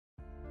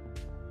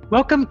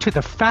Welcome to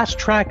the Fast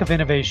Track of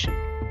Innovation,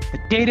 the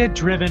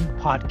data-driven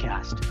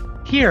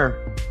podcast.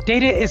 Here,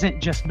 data isn't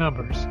just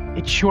numbers,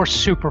 it's your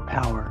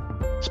superpower,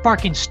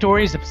 sparking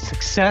stories of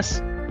success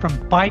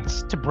from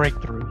bites to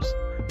breakthroughs.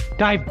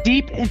 Dive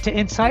deep into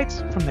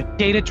insights from the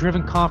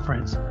Data-Driven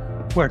Conference,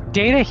 where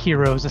data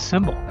heroes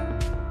assemble.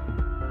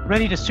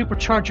 Ready to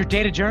supercharge your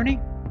data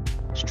journey?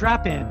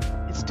 Strap in,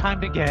 it's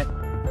time to get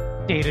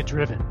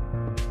data-driven.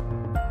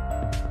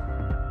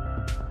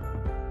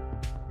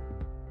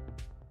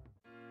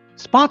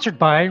 Sponsored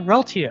by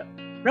Reltio.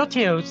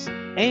 Reltio's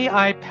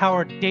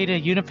AI-powered data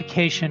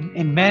unification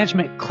and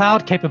management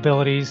cloud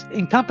capabilities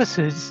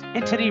encompasses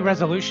entity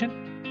resolution,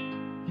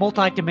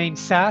 multi-domain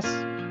SaaS,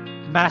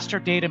 master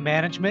data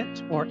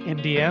management, or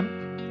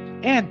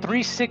MDM, and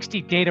 360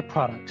 data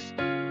products.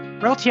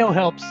 Reltio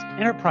helps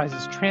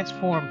enterprises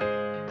transform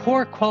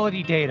poor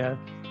quality data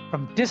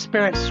from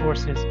disparate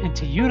sources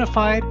into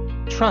unified,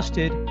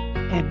 trusted,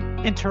 and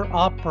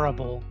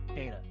interoperable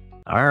data.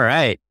 All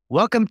right.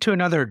 Welcome to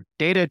another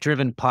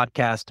data-driven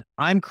podcast.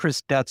 I'm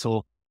Chris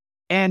Detzel,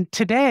 and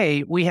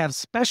today we have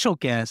special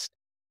guest,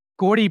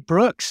 Gordy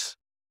Brooks.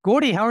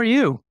 Gordy, how are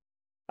you?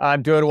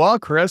 I'm doing well,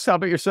 Chris. How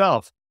about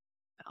yourself?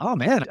 Oh,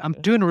 man, I'm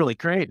doing really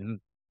great. And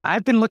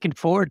I've been looking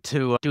forward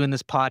to doing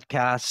this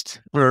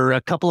podcast for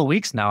a couple of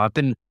weeks now. I've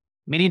been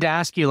meaning to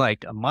ask you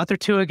like a month or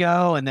two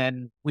ago, and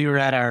then we were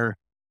at our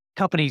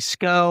company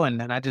SCO, and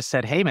then I just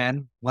said, hey,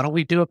 man, why don't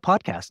we do a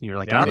podcast? And you were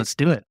like, Yeah. oh, let's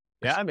do it.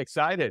 Yeah, I'm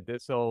excited.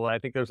 I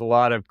think there's a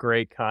lot of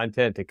great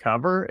content to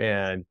cover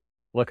and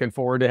looking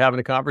forward to having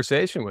a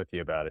conversation with you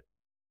about it.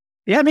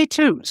 Yeah, me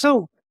too.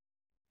 So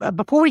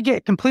before we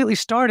get completely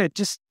started,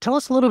 just tell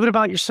us a little bit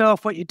about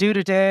yourself, what you do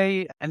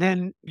today, and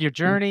then your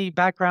journey,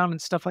 background,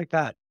 and stuff like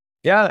that.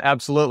 Yeah,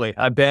 absolutely.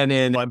 I'm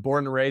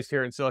born and raised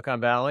here in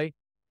Silicon Valley.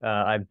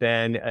 I've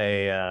been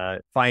a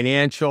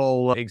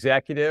financial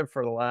executive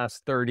for the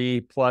last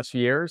 30 plus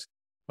years.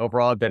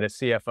 Overall, I've been a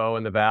CFO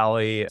in the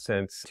Valley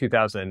since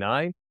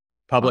 2009.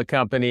 Public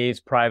companies,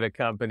 private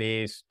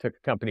companies, took a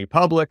company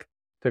public,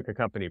 took a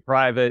company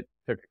private,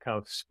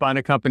 spun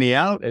a company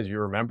out, as you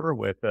remember,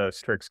 with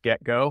Citrix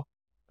GetGo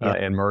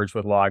and merged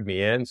with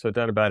LogMeIn. So I've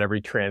done about every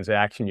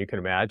transaction you can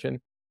imagine.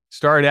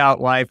 Started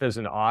out life as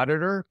an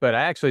auditor, but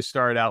I actually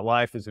started out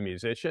life as a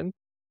musician.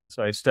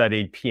 So I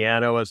studied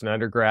piano as an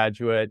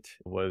undergraduate,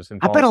 was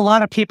involved. I bet a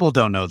lot of people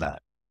don't know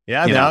that.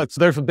 Yeah,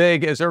 there's a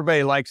big, as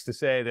everybody likes to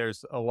say,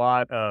 there's a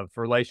lot of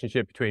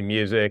relationship between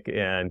music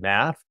and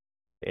math.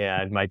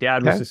 And my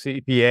dad was a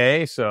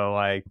CPA, so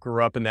I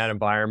grew up in that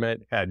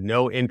environment, had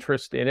no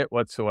interest in it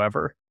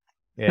whatsoever,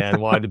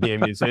 and wanted to be a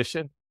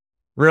musician.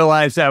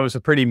 Realized I was a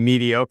pretty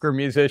mediocre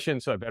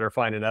musician, so I better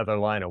find another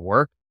line of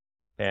work.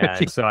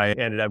 And so I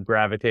ended up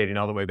gravitating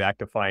all the way back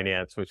to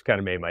finance, which kind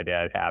of made my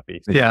dad happy.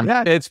 So,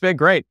 yeah, it's been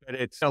great, but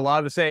it's a lot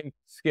of the same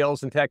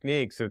skills and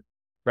techniques of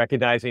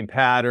recognizing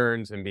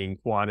patterns and being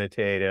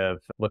quantitative,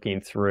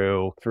 looking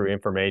through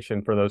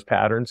information for those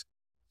patterns.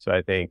 So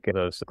I think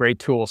those great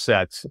tool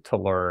sets to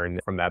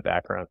learn from that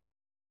background.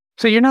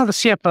 So you're now the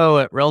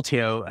CFO at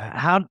Reltio.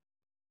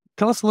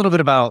 Tell us a little bit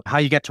about how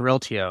you get to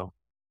Reltio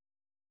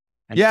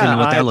and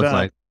what that looks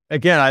like.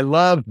 Again, I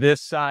love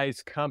this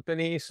size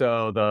company.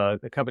 So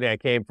the company I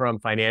came from,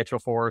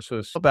 FinancialForce,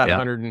 was about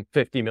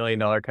 $150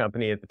 million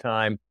company at the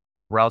time.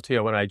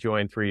 Reltio, when I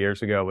joined 3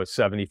 years ago, was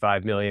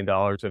 $75 million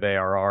of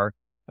ARR.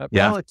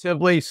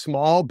 Relatively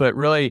small, but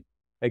really,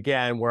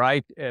 again, where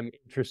I am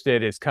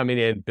interested is coming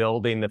in,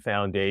 building the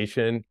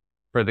foundation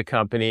for the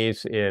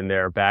companies in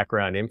their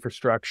background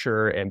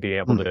infrastructure and being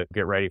able to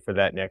get ready for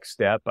that next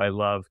step. I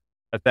love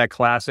that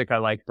classic. I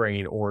like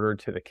bringing order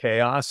to the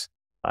chaos.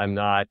 I've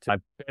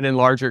been in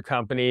larger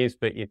companies,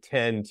 but you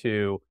tend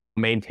to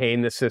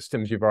maintain the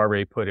systems you've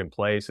already put in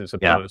place as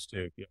opposed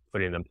to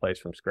putting them in place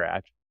from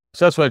scratch.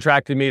 So that's what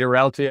attracted me to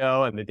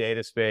Reltio and the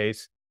data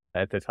space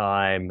at the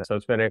time. So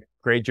it's been a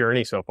great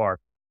journey so far.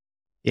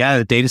 Yeah,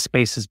 the data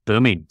space is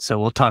booming. So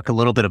we'll talk a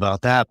little bit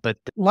about that. But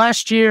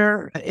last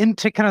year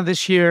into kind of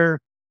this year,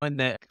 in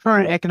the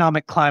current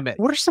economic climate,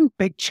 what are some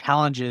big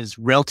challenges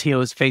Reltio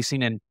is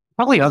facing and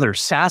probably other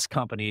SaaS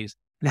companies?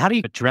 And how do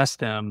you address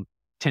them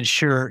to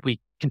ensure we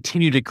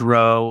continue to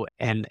grow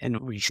and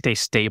we stay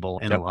stable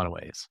in a lot of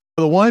ways?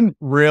 The one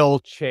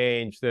real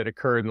change that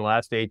occurred in the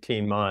last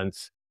 18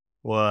 months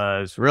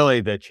was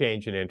really the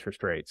change in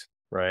interest rates,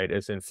 right?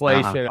 As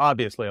inflation,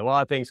 obviously a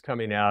lot of things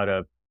coming out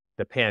of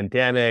the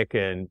pandemic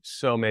and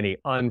so many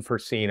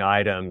unforeseen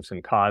items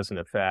and cause and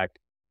effect.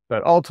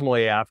 But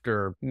ultimately,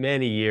 after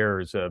many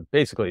years of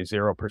basically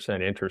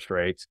 0% interest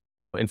rates,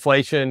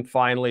 inflation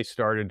finally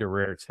started to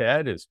rear its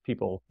head as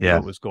people knew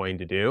it was going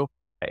to do.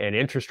 And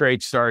interest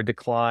rates started to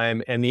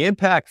climb. And the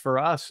impact for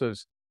us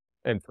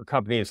and for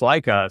companies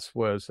like us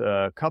was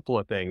a couple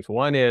of things.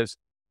 One is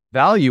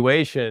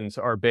valuations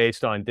are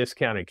based on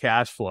discounted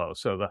cash flow.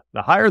 So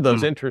the higher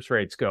those interest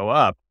rates go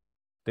up,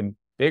 the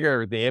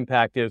bigger the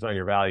impact is on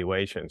your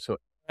valuation. So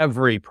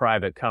every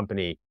private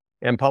company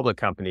and public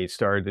companies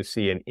started to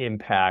see an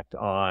impact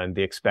on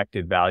the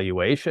expected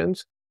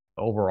valuations.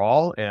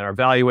 overall. And our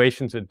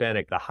valuations had been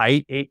at the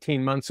height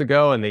 18 months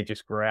ago, and they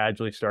just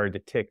gradually started to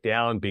tick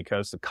down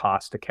because the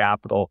cost of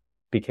capital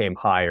became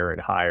higher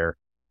and higher.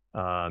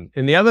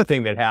 And the other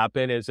thing that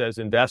happened is as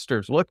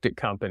investors looked at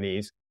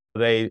companies,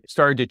 they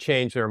started to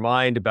change their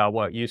mind about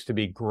what used to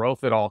be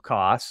growth at all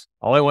costs.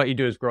 All I want you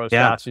to do is grow as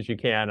fast as you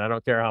can. I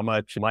don't care how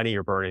much money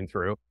you're burning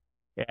through.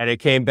 And it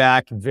came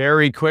back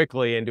very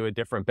quickly into a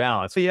different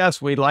balance. So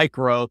yes, we'd like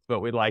growth,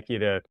 but we'd like you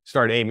to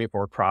start aiming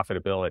for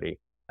profitability.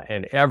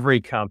 And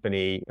every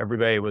company,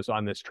 everybody was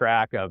on this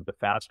track of the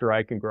faster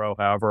I can grow,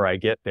 however I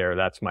get there,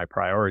 that's my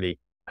priority.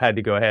 I had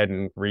to go ahead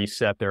and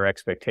reset their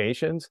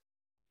expectations.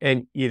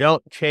 And you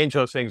don't change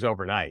those things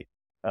overnight.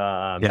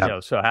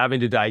 So having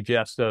to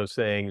digest those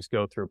things,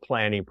 go through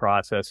planning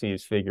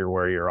processes, figure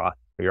where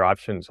your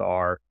options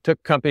are,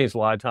 took companies a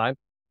lot of time.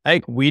 I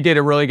think we did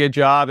a really good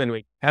job, and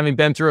we, having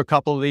been through a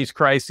couple of these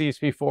crises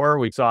before,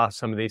 we saw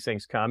some of these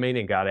things coming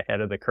and got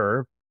ahead of the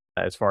curve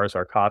as far as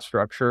our cost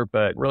structure,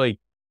 but really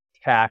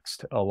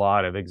taxed a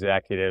lot of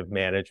executive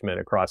management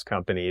across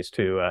companies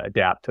to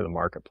adapt to the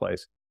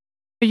marketplace.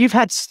 You've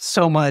had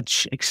so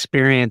much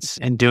experience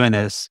in doing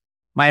this.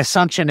 My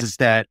assumption is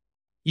that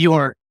you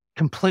are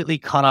completely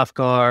caught off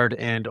guard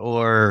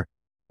or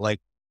like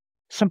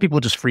some people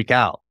just freak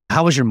out.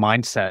 How was your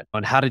mindset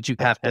and how did you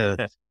have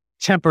to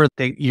temper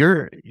the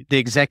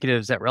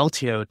executives at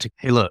Reltio to,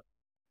 hey, look,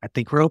 I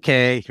think we're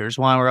okay. Here's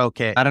why we're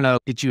okay. I don't know.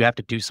 Did you have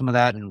to do some of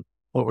that? And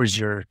what was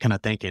your kind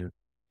of thinking?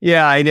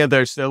 Yeah, I know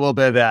there's a little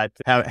bit of that,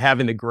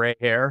 having the gray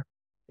hair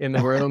in the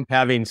room,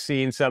 having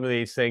seen some of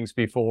these things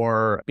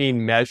before,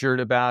 being measured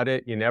about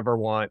it. You never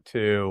want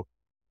to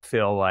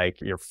feel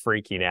like you're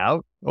freaking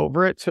out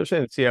over it, especially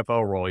in the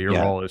CFO role. Your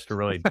role is to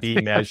really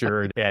be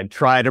measured and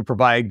try to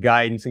provide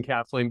guidance and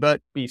counseling,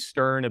 but be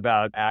stern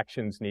about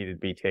actions needed to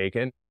be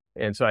taken.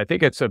 And so I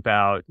think it's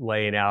about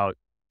laying out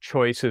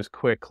choices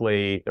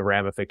quickly, the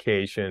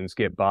ramifications,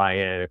 get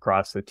buy-in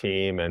across the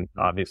team, and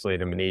obviously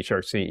to Manish,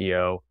 our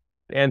CEO,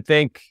 and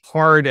think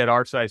hard at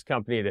our size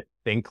company to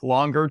think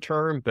longer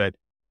term, but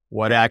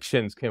what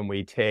actions can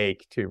we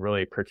take to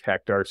really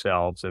protect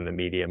ourselves in the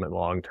medium and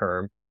long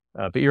term?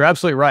 But you're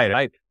absolutely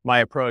right. My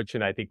approach,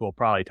 and I think we'll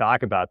probably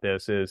talk about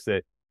this, is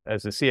that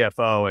as a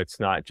CFO, it's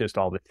not just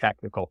all the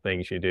technical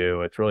things you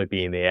do. It's really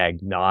being the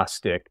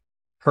agnostic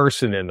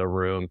person in the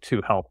room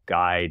to help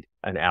guide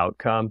an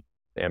outcome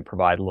and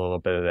provide a little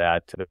bit of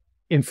that to the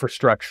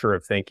infrastructure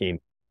of thinking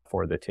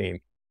for the team.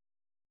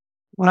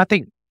 Well, I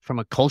think from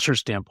a culture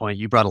standpoint,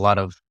 you brought a lot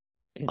of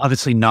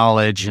obviously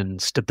knowledge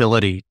and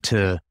stability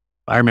to,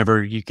 I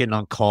remember you getting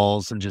on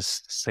calls and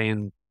just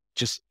saying,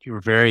 you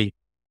were very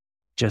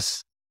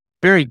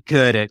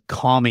good at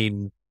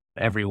calming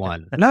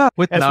everyone. No,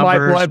 with as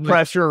numbers, my blood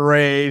pressure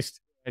raised.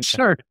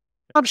 Sure.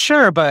 I'm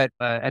sure, but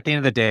at the end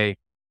of the day,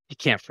 you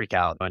can't freak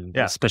out,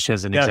 especially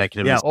as an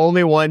executive. Yeah,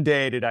 only one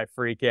day did I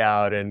freak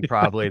out, and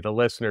probably the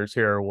listeners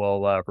here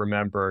will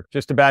remember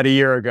just about a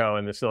year ago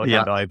in the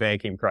Silicon Valley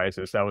banking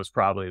crisis. That was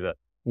probably the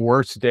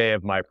worst day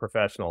of my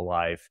professional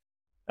life,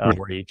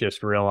 where you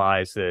just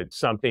realize that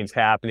something's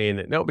happening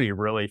that nobody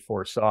really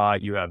foresaw.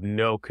 You have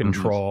no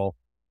control,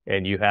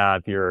 and you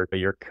have your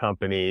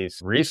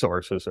company's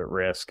resources at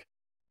risk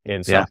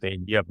in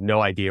something. You have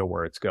no idea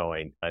where it's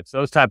going. It's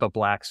those type of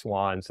black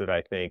swans that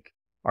I think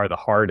are the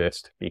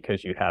hardest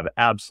because you have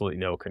absolutely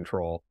no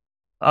control.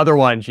 Other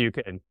ones, you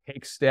can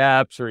take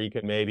steps or you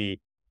can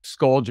maybe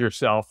scold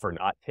yourself for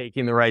not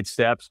taking the right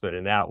steps. But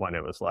in that one,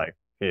 it was like,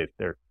 hey,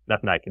 there's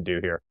nothing I can do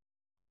here.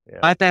 Yeah.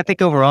 I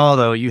think overall,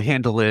 though, you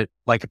handle it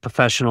like a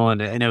professional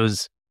and it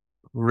was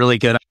really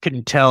good. I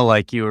couldn't tell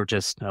like you were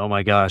just, oh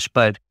my gosh.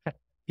 But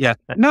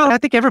no, I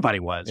think everybody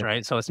was,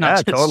 right? So it's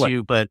not just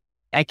you, but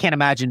I can't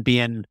imagine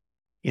being,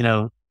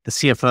 the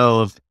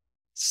CFO of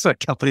a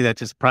company that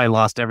just probably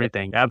lost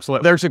everything.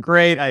 Absolutely. There's a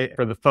great,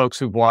 for the folks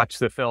who've watched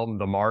the film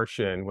The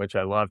Martian, which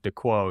I love to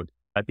quote,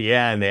 at the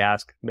end, they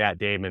ask Matt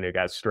Damon, who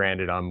got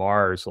stranded on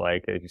Mars,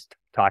 like he's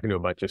talking to a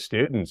bunch of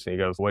students. And he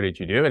goes, what did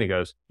you do? And he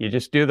goes, you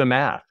just do the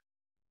math.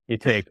 You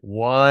take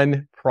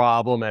one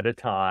problem at a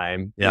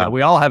time. Yeah.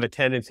 We all have a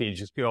tendency to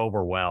just be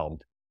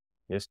overwhelmed.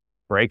 Just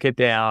break it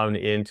down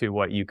into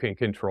what you can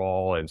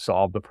control and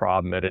solve the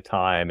problem at a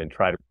time and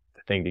try to put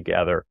the thing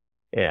together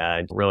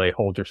and really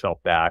hold yourself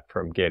back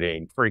from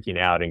freaking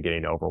out and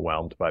getting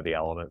overwhelmed by the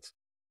elements.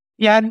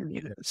 Yeah.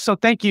 So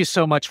thank you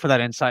so much for that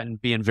insight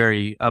and being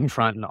very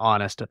upfront and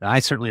honest. I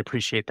certainly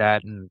appreciate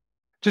that. And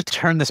just to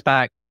turn this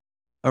back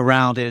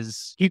around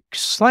is, you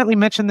slightly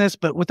mentioned this,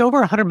 but with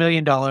over $100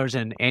 million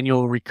in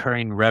annual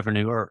recurring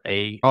revenue or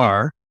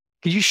AR,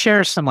 could you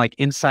share some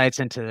insights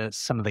into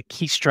some of the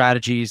key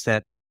strategies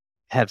that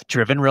have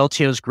driven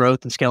Reltio's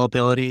growth and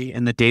scalability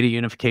in the data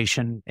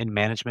unification and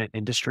management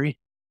industry?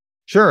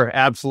 Sure,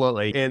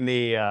 absolutely. In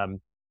the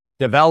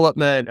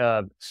development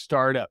of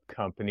startup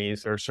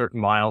companies, there are certain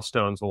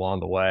milestones along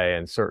the way,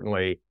 and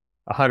certainly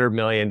 $100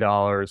 million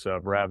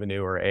of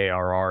revenue or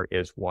ARR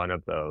is one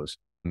of those.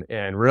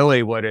 And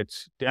really what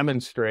it's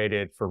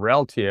demonstrated for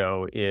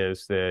Reltio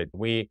is that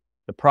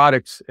the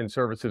products and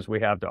services we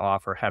have to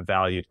offer have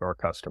value to our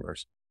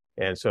customers.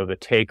 And so the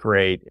take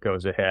rate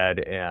goes ahead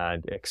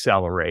and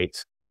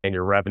accelerates, and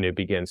your revenue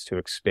begins to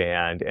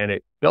expand, and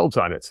it builds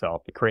on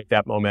itself. To create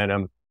that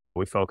momentum,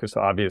 we focus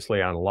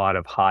obviously on a lot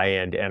of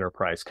high-end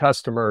enterprise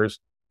customers.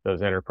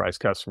 Those enterprise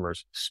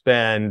customers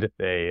spend,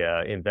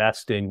 they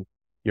invest in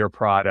your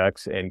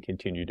products and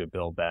continue to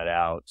build that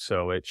out.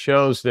 So it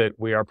shows that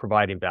we are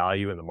providing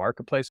value in the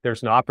marketplace.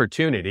 There's an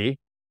opportunity,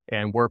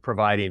 and we're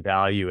providing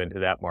value into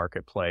that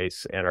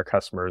marketplace, and our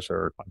customers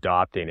are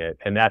adopting it.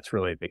 And that's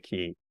really the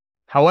key.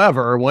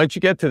 However, once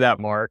you get to that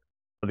mark,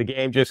 the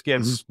game just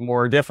gets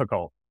more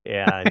difficult,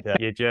 and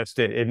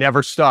it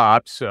never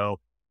stops. So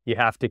you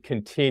have to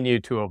continue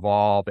to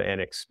evolve and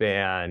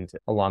expand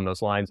along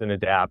those lines and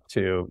adapt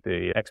to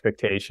the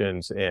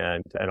expectations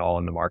and all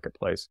in the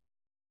marketplace.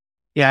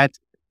 Yeah,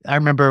 I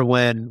remember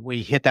when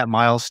we hit that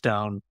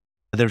milestone,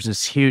 there was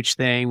this huge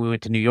thing. We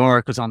went to New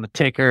York, it was on the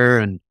ticker,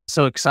 and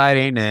so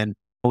exciting. And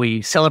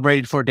we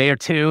celebrated for a day or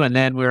two, and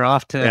then we were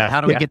off to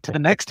how do we get to the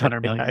next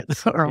 100 million?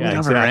 Or whatever,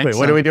 exactly. Right?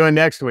 What are we doing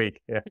next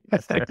week? Yeah.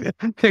 Exactly.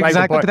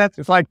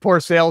 It's like poor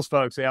sales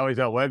folks. They always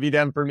go, what have you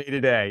done for me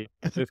today?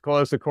 Just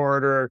closed the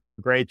quarter.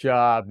 Great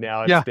job.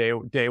 Now it's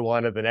day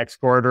one of the next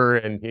quarter,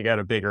 and you got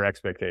a bigger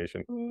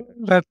expectation.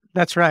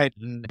 That's right.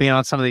 And being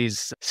on some of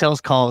these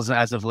sales calls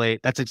as of late,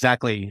 that's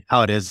exactly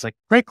how it is. It's like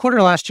great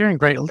quarter last year and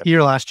great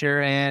year last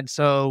year. And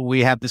so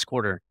we have this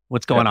quarter.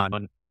 What's going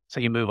on? So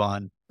you move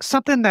on.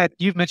 Something that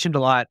you've mentioned a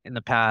lot in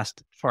the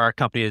past for our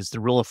company is the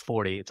rule of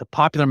 40. It's a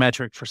popular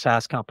metric for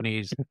SaaS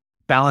companies,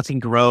 balancing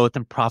growth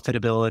and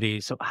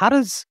profitability. So how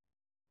does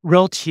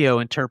Reltio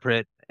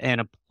interpret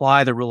and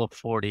apply the rule of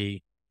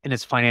 40 in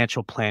its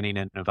financial planning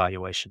and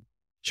evaluation?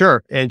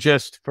 Sure. And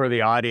just for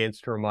the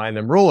audience to remind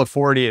them, rule of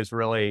 40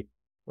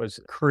 was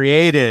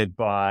created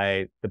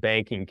by the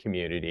banking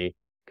community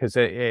because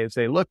as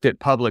they looked at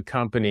public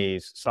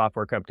companies,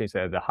 software companies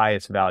that had the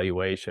highest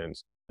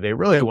valuations, they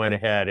really went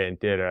ahead and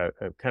did a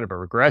kind of a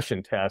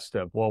regression test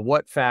of, well,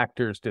 what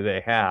factors do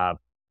they have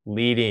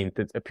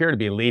that appear to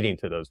be leading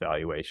to those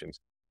valuations?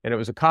 And it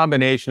was a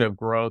combination of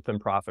growth and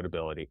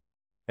profitability.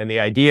 And the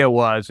idea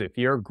was if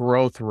your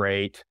growth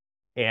rate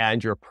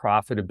and your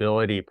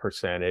profitability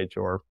percentage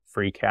or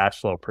free cash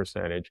flow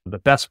percentage, the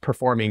best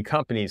performing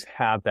companies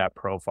have that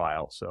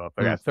profile. So if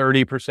I got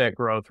 30%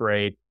 growth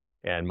rate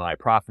and my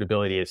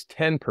profitability is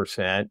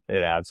 10%,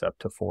 it adds up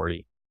to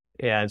 40.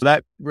 And so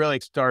that really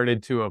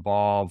started to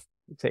evolve,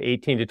 say,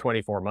 18 to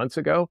 24 months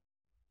ago.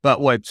 But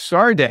what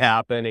started to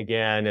happen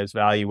again as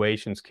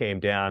valuations came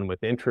down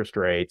with interest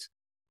rates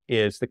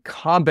is the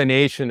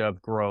combination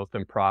of growth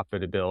and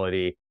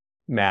profitability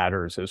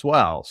matters as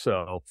well.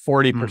 So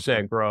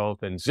 40%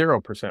 growth and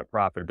 0%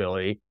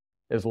 profitability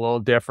is a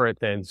little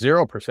different than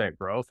 0%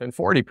 growth and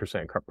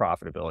 40%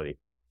 profitability.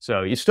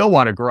 So you still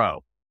want to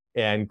grow,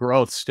 and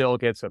growth still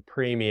gets a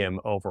premium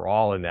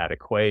overall in that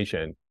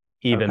equation.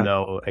 Even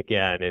though,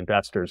 again,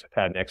 investors have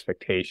had an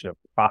expectation of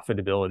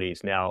profitability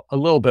is now a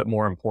little bit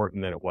more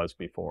important than it was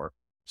before.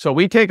 So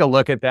we take a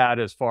look at that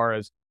as far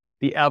as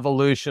the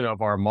evolution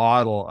of our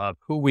model of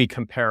who we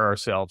compare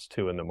ourselves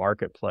to in the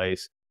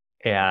marketplace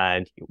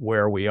and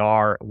where we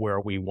are, where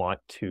we want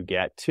to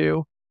get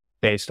to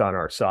based on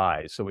our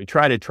size. So we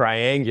try to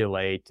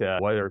triangulate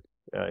what are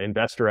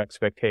investor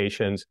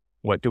expectations,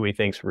 what do we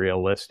think is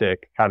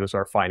realistic, how does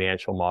our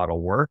financial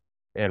model work?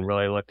 And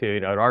really look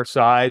at our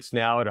size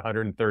now at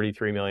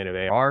 133 million of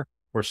AR.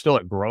 We're still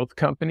a growth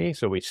company,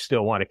 so we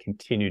still want to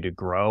continue to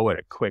grow at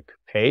a quick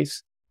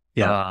pace.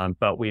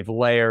 But we've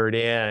layered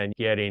in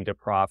getting to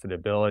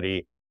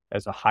profitability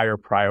as a higher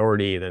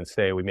priority than,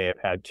 say, we may have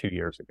had 2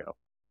 years ago.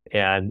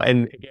 And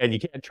again, you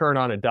can't turn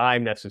on a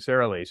dime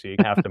necessarily, so you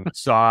have to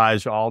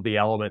massage all the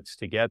elements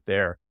to get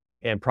there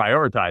and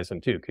prioritize them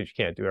too, because you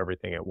can't do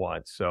everything at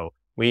once. So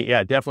we,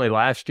 definitely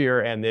last year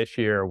and this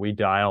year, we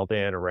dialed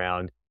in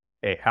around,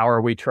 hey, how are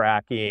we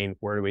tracking?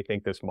 Where do we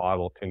think this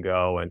model can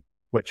go? And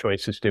what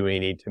choices do we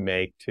need to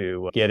make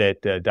to get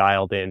it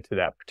dialed into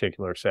that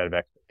particular set of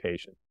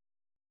expectations?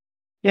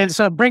 Yeah,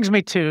 so it brings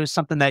me to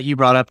something that you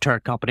brought up to our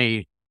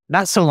company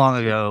not so long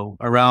ago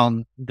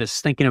around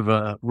this thinking of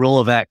a rule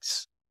of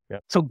X.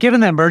 So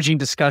given the emerging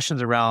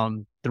discussions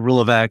around the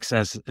rule of X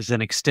as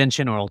an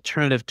extension or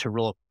alternative to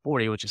rule of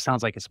 40, which it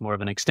sounds like it's more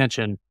of an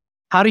extension,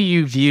 how do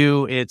you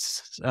view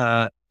its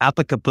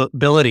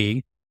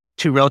applicability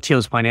to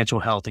Reltio's financial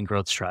health and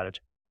growth strategy?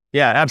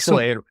 Yeah,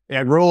 absolutely.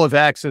 And rule of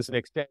X as an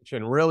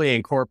extension really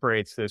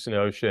incorporates this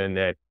notion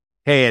that,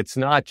 hey, it's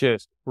not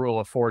just rule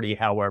of 40,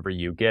 however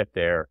you get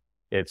there.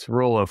 It's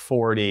rule of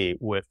 40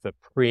 with the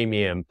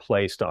premium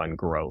placed on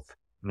growth.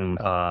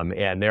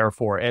 And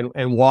therefore,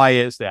 and why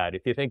is that?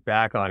 If you think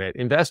back on it,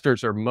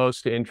 investors are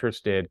most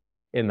interested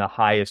in the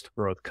highest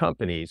growth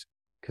companies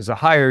because the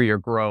higher your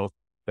growth,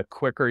 the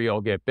quicker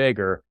you'll get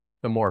bigger,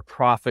 the more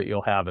profit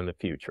you'll have in the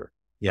future.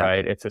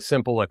 Right? It's a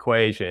simple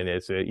equation.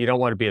 You don't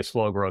want to be a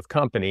slow growth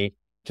company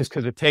just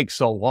because it takes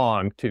so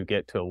long to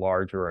get to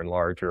larger and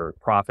larger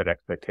profit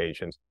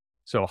expectations.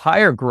 So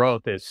higher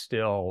growth is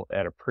still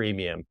at a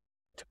premium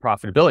to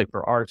profitability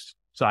for our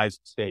size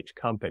stage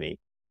company.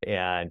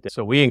 And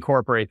so we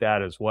incorporate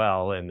that as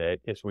well. And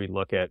that as we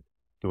look at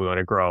Do we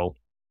want to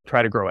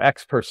try to grow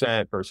X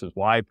percent versus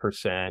Y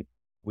percent?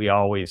 We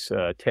always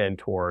tend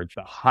towards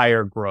the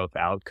higher growth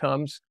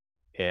outcomes.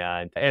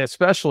 And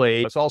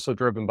especially, it's also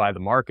driven by the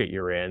market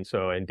you're in.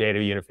 So in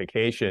data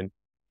unification,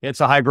 it's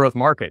a high growth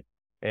market.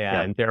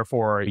 And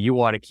therefore, you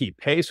want to keep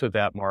pace with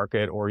that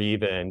market or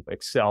even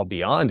excel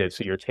beyond it.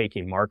 So you're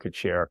taking market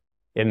share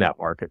in that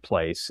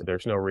marketplace.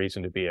 There's no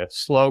reason to be a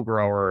slow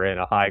grower in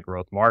a high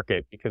growth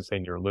market because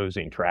then you're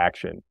losing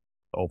traction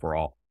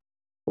overall.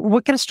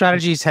 What kind of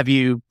strategies have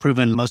you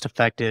proven most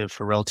effective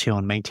for Reltio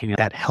in maintaining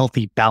that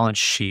healthy balance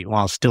sheet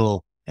while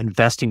still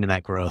investing in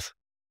that growth?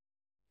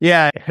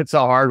 Yeah, it's a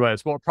hard one.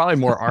 It's probably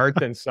more art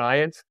than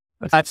science.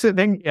 That's the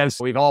thing, is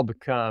we've all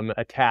become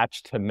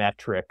attached to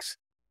metrics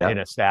in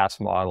a SaaS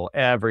model.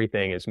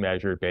 Everything is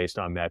measured based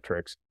on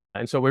metrics.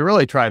 And so we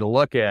really try to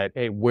look at,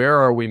 hey, where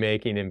are we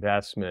making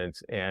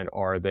investments and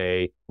are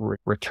they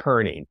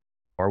returning?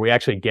 Are we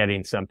actually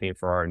getting something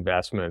for our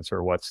investments,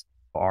 or what's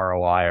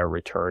ROI or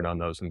return on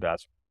those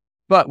investments?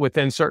 But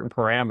within certain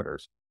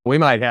parameters. We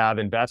might have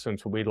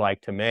investments we'd like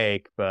to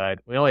make, but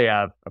we only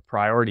have a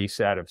priority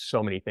set of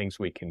so many things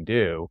we can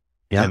do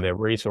and the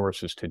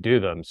resources to do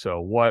them. So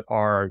what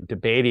are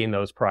debating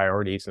those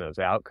priorities and those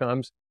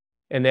outcomes,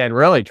 and then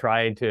really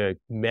trying to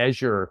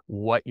measure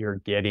what you're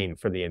getting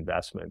for the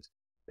investment.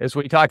 As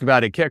we talked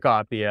about at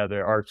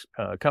our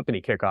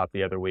company kickoff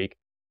the other week,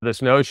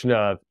 this notion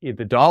of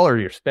the dollar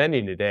you're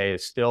spending today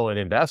is still an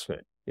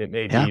investment. It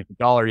may be the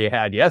dollar you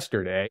had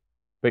yesterday,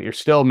 but we are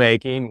still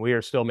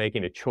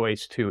making a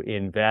choice to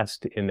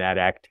invest in that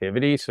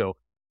activity. So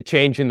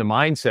changing the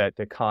mindset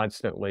to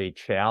constantly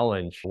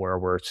challenge where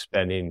we're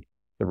spending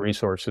the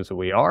resources that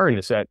we are, and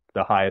to set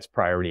the highest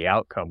priority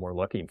outcome we're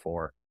looking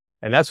for.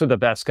 And that's what the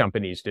best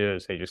companies do,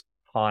 is they just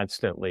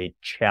constantly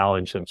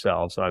challenge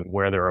themselves on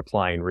where they're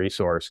applying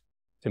resource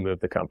to move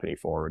the company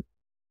forward.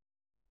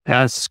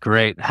 That's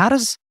great.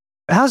 How's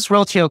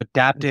Reltio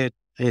adapted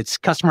its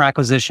customer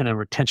acquisition and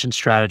retention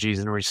strategies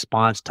in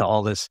response to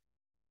all this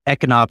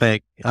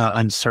economic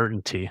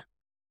uncertainty?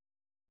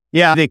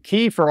 Yeah, the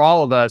key for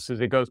all of us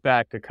is it goes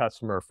back to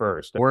customer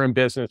first. We're in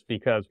business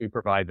because we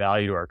provide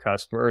value to our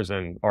customers,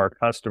 and our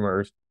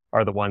customers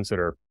are the ones that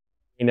are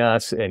paying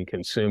us and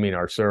consuming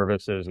our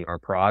services and our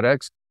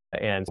products.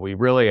 And we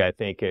really, I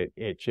think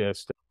it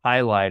just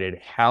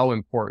highlighted how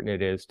important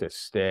it is to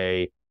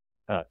stay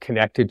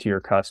connected to your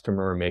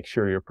customer, make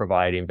sure you're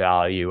providing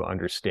value,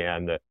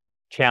 understand the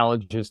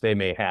challenges they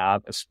may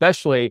have,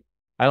 especially,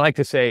 I like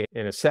to say,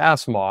 in a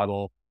SaaS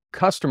model,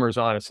 customers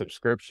on a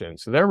subscription.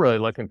 So they're really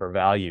looking for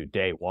value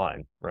day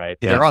one, right?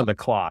 Yeah. They're on the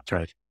clock. That's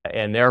right.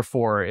 And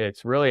therefore,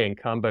 it's really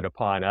incumbent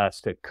upon us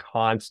to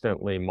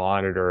constantly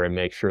monitor and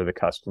make sure the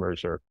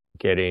customers are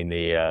getting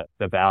the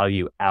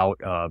value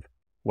out of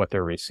what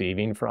they're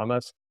receiving from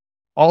us.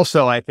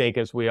 Also, I think,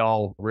 as we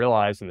all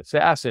realize in the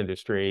SaaS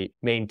industry,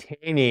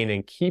 maintaining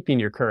and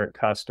keeping your current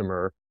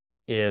customer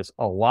is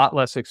a lot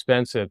less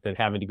expensive than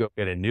having to go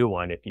get a new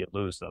one if you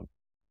lose them.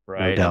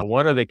 Right. No doubt.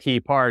 One of the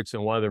key parts,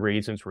 and one of the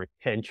reasons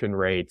retention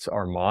rates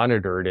are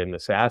monitored in the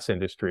SaaS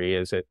industry,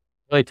 is it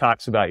really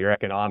talks about your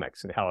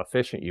economics and how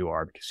efficient you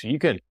are. Because you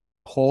can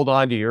hold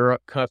on to your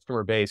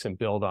customer base and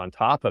build on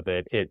top of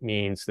it. It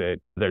means that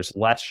there's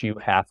less you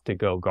have to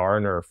go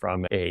garner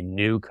from a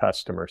new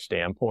customer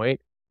standpoint.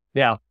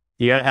 Now,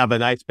 you got to have a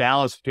nice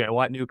balance between, I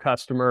want new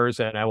customers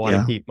and I want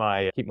to keep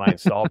my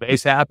install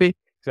base happy,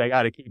 because I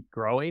got to keep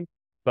growing.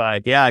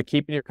 But yeah,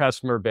 keeping your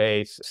customer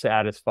base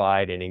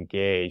satisfied and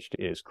engaged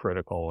is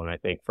critical. And I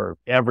think for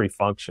every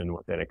function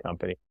within a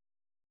company.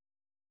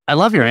 I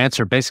love your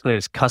answer. Basically,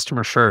 it's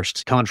customer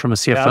first. Coming from a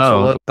CFO,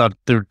 Absolutely. thought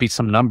there would be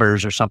some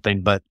numbers or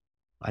something, but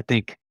I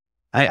think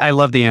I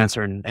love the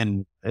answer.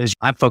 And as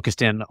I'm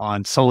focused in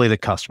on solely the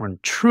customer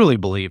and truly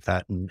believe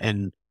that.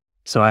 And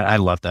so I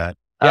love that.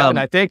 Yeah, and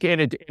I think in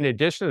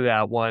addition to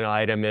that, one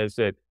item is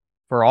that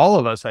for all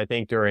of us, I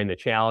think during the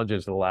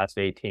challenges of the last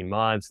 18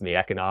 months and the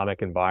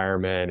economic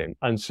environment and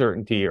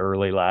uncertainty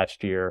early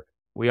last year,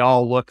 we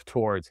all look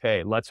towards,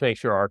 hey, let's make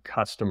sure our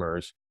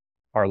customers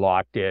are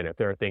locked in. If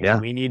there are things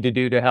we need to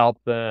do to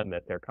help them,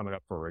 that they're coming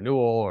up for renewal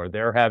or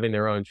they're having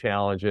their own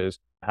challenges,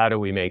 how do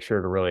we make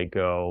sure to really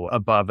go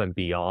above and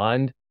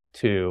beyond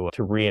to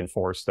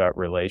reinforce that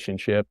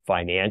relationship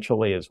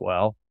financially as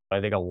well? I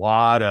think a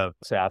lot of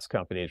SaaS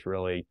companies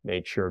really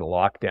made sure to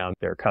lock down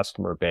their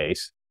customer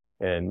base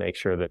and make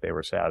sure that they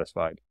were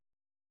satisfied.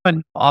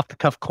 An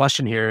off-the-cuff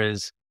question here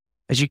is,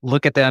 as you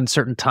look at the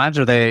uncertain times,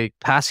 are they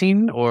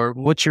passing, or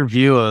what's your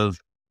view of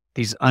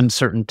these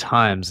uncertain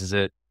times? Is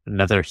it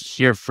another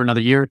year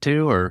or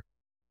two, or?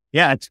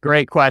 Yeah, it's a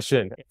great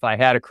question. If I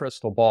had a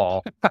crystal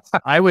ball,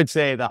 I would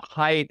say the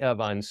height of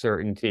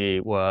uncertainty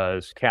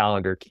was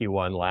calendar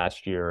Q1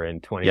 last year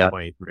in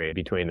 2023,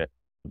 between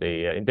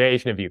the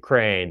invasion of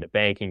Ukraine, the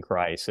banking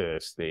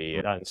crisis, the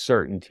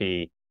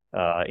uncertainty,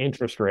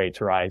 interest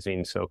rates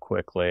rising so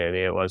quickly. I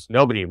mean,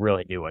 nobody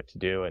really knew what to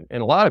do. And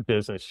a lot of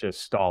business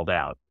just stalled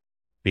out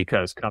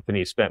because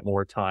companies spent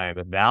more time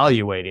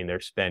evaluating their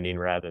spending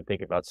rather than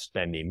thinking about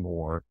spending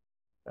more.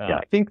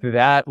 I think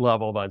that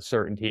level of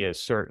uncertainty has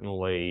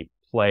certainly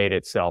played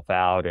itself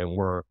out, and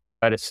we're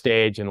at a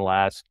stage in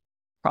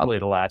probably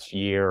the last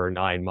year or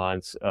 9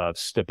 months of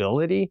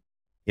stability.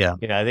 Yeah.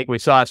 I think we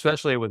saw,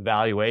 especially with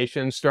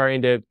valuations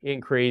starting to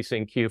increase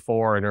in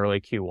Q4 and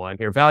early Q1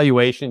 here.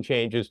 Valuation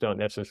changes don't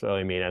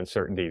necessarily mean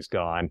uncertainty is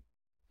gone,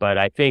 but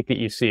I think that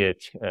you see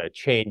a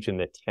change in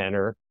the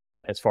tenor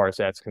as far as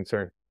that's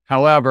concerned.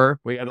 However,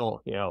 we have,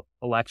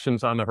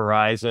 elections on the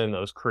horizon.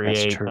 Those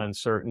create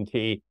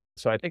uncertainty.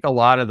 So I think a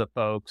lot of the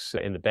folks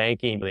in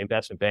the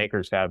investment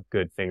bankers have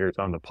good fingers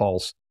on the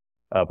pulse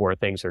of where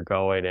things are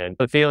going. And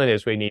the feeling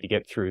is we need to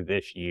get through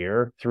this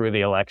year, through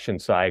the election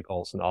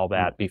cycles and all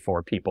that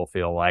before people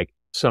feel like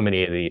so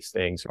many of these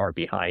things are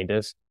behind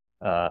us.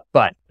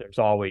 But there's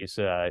always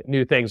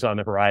new things on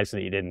the horizon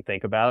that you didn't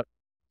think about.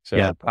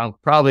 So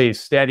probably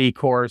steady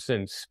course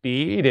and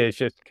speed is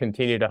just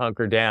continue to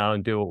hunker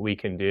down, do what we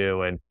can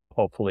do, and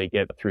hopefully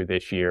get through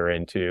this year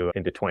into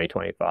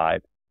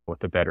 2025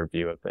 with a better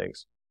view of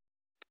things.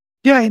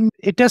 Yeah, and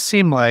it does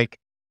seem like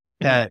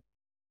that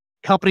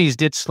companies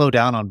did slow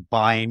down on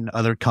buying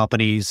other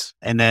companies.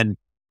 And then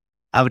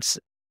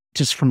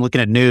just from looking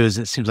at news,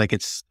 it seems like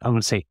I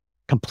wouldn't say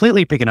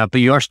completely picking up,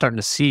 but you are starting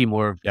to see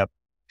more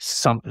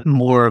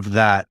of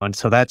that. And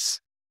so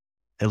that's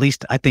at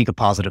least, I think, a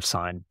positive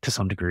sign to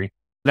some degree.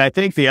 And I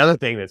think the other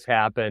thing that's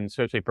happened,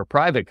 especially for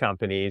private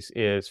companies,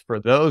 is for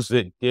those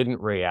that didn't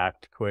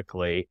react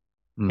quickly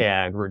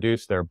and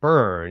reduce their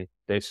burn,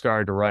 they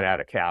started to run out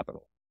of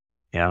capital.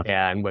 Yeah.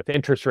 And with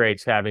interest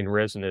rates having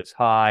risen as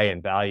high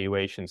and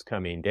valuations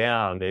coming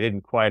down, they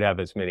didn't quite have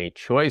as many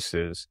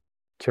choices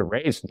to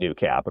raise new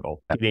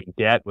capital. I think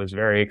debt was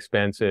very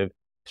expensive.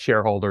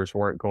 Shareholders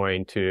weren't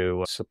going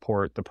to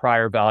support the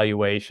prior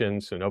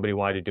valuation, so nobody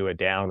wanted to do a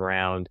down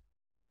round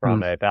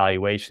from a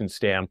valuation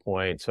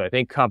standpoint. So I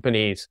think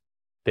companies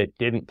that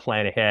didn't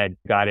plan ahead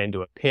got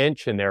into a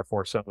pinch, and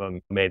therefore some of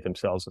them made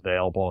themselves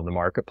available in the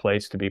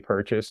marketplace to be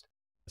purchased.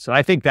 So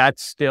I think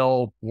that's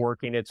still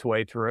working its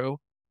way through.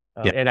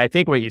 And I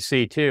think what you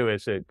see too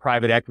is that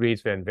private equity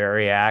has been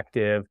very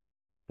active,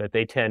 that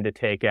they tend to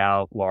take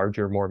out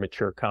larger, more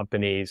mature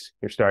companies.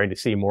 You're starting to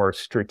see more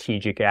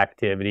strategic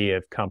activity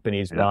of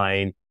companies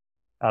buying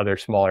other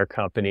smaller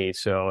companies.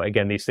 So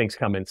again, these things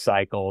come in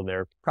cycle, and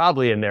they're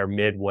probably in their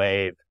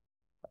mid-wave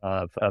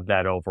of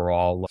that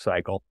overall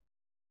cycle.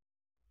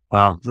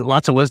 Wow.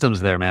 Lots of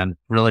wisdoms there, man.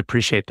 Really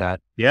appreciate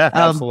that. Yeah,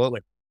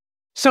 absolutely.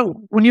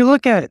 So when you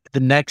look at the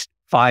next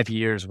 5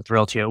 years with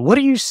Reltio, what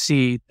do you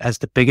see as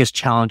the biggest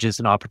challenges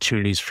and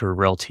opportunities for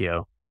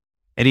Reltio?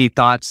 Any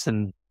thoughts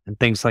and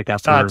things like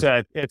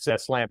that? It's a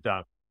slam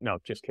dunk. No,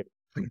 just kidding.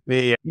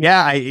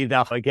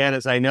 Again,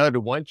 as I noted,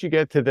 once you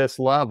get to this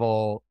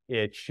level,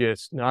 it's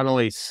just not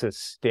only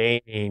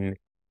sustaining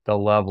the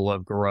level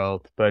of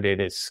growth, but it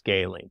is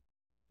scaling.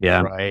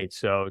 Yeah. Right.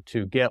 So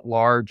to get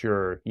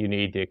larger, you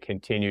need to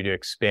continue to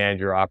expand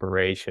your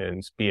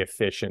operations, be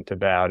efficient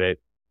about it.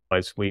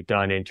 As we've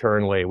done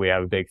internally, we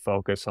have a big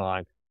focus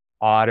on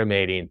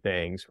automating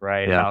things,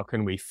 right? Yeah. How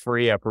can we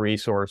free up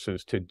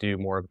resources to do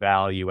more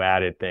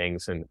value-added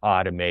things and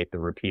automate the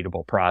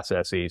repeatable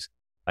processes?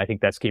 I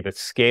think that's key. But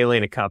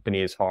scaling a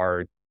company is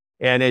hard.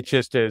 And it's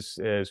just as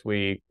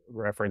we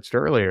referenced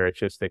earlier, it's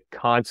just the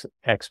constant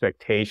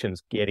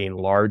expectations getting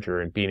larger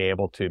and being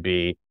able to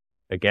be,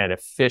 again,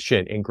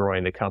 efficient in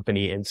growing the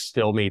company and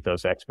still meet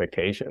those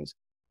expectations.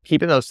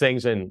 Keeping those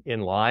things in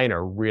line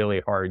are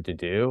really hard to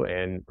do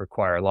and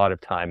require a lot of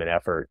time and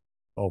effort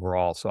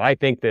overall. So I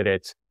think that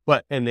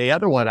and the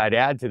other one I'd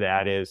add to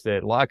that is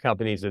that a lot of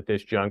companies at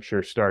this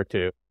juncture start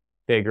to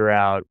figure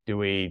out,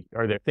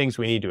 are there things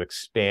we need to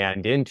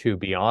expand into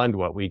beyond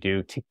what we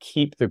do to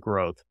keep the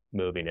growth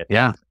moving?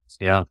 Yeah.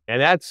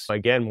 And that's,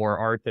 again, more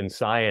art than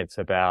science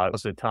about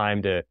what's the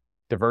time to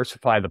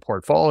diversify the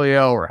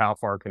portfolio, or how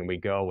far can we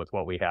go with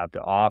what we have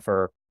to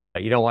offer?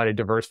 You don't want to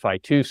diversify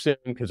too soon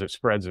because it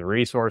spreads the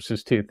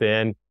resources too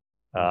thin.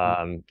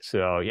 Trying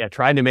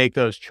to make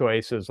those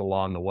choices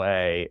along the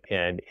way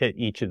and hit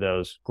each of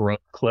those growth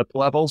clip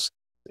levels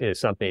is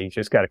something you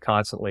just got to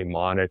constantly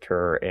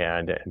monitor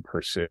and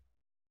pursue.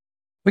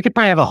 We could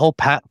probably have a whole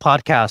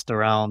podcast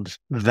around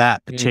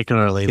that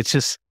particularly. It's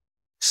just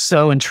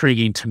so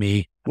intriguing to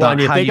me. Well,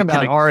 and you think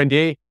about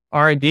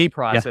R&D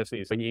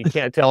processes, and you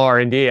can't tell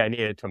R&D I need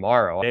it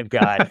tomorrow. They've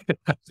got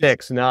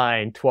 6,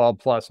 9, 12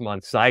 plus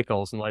month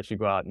cycles unless you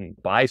go out and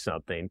buy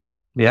something.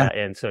 Yeah.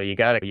 And so you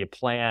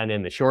plan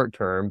in the short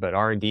term, but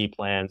R&D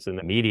plans in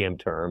the medium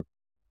term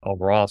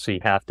overall. So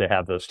you have to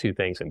have those two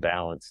things in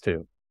balance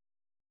too.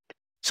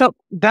 So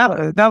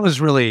that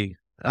was really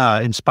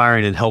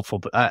inspiring and helpful.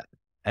 But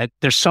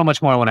there's so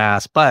much more I want to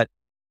ask. But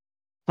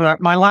for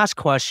my last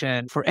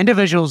question, for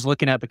individuals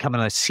looking at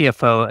becoming a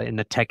CFO in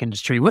the tech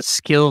industry, what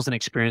skills and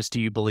experience do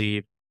you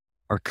believe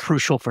are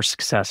crucial for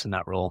success in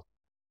that role?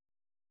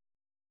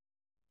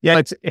 Yeah,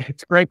 it's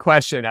a great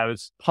question. I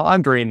was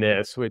pondering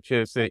this, which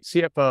is that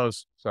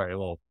CFOs, sorry, a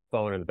little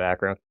phone in the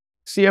background.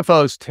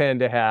 CFOs tend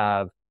to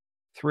have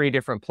 3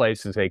 different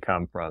places they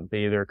come from.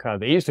 They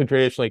used to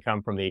traditionally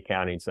come from the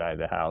accounting side of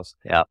the house.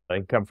 Yeah.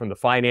 They come from the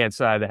finance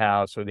side of the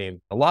house, or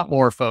a lot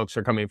more folks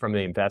are coming from the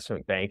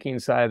investment banking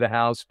side of the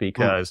house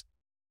because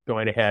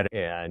going ahead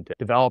and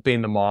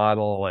developing the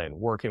model and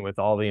working with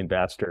all the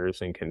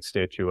investors and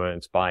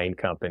constituents, buying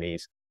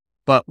companies.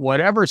 But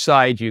whatever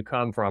side you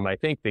come from, I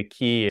think the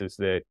key is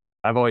that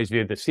I've always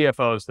viewed the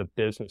CFO as the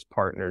business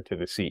partner to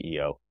the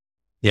CEO.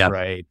 Yeah.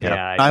 Right.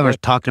 Yeah. I was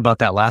talking about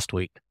that last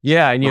week.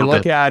 Yeah. And you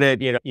look at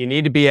it, you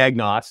need to be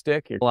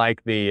agnostic. You're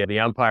like the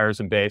umpires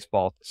in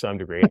baseball to some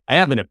degree. I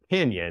have an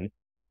opinion,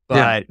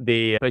 but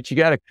but you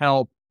got to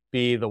help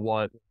be the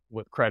one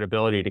with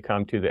credibility to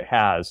come to that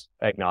has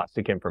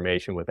agnostic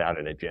information without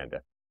an agenda,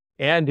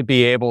 and to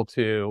be able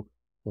to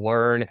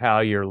learn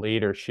how your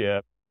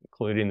leadership,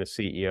 including the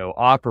CEO,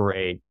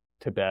 operate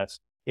to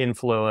best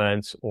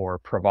influence or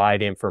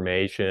provide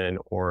information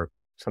or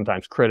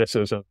sometimes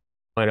criticism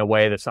in a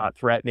way that's not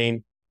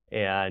threatening.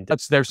 And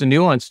there's a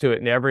nuance to it.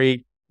 And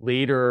every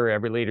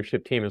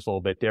leadership team is a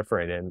little bit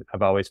different. And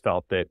I've always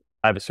felt that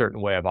I have a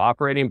certain way of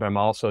operating, but I'm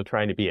also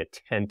trying to be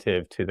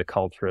attentive to the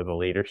culture of the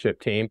leadership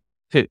team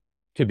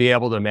to be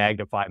able to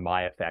magnify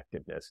my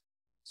effectiveness.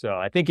 So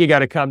I think you got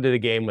to come to the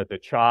game with the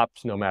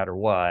chops no matter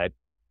what,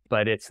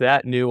 but it's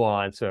that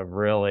nuance of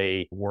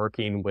really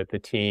working with the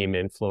team,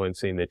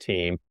 influencing the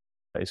team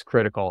is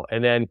critical.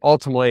 And then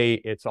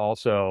ultimately, it's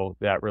also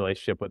that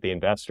relationship with the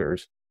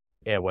investors.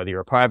 And whether you're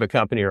a private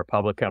company or a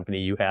public company,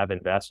 you have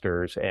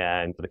investors,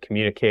 and the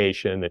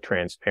communication, the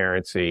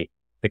transparency,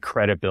 the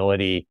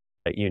credibility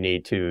that you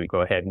need to go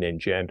ahead and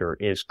engender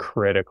is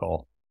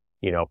critical,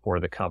 for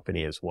the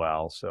company as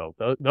well. So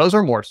those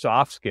are more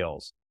soft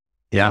skills.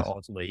 Yeah.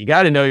 Ultimately, you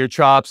got to know your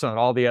chops on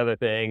all the other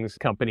things,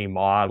 company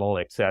model,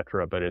 et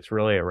cetera. But it's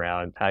really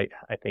around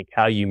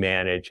how you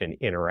manage and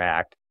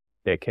interact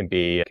that can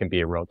be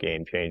a real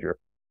game changer.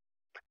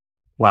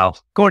 Wow.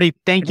 Gordy,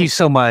 thank you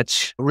so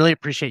much. Really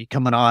appreciate you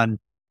coming on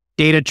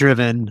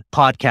Data-Driven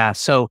Podcast.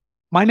 So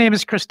my name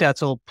is Chris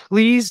Detzel.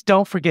 Please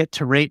don't forget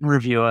to rate and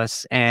review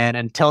us. And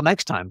until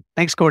next time,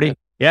 thanks, Gordy.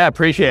 Yeah,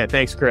 appreciate it.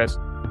 Thanks, Chris.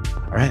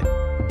 All right.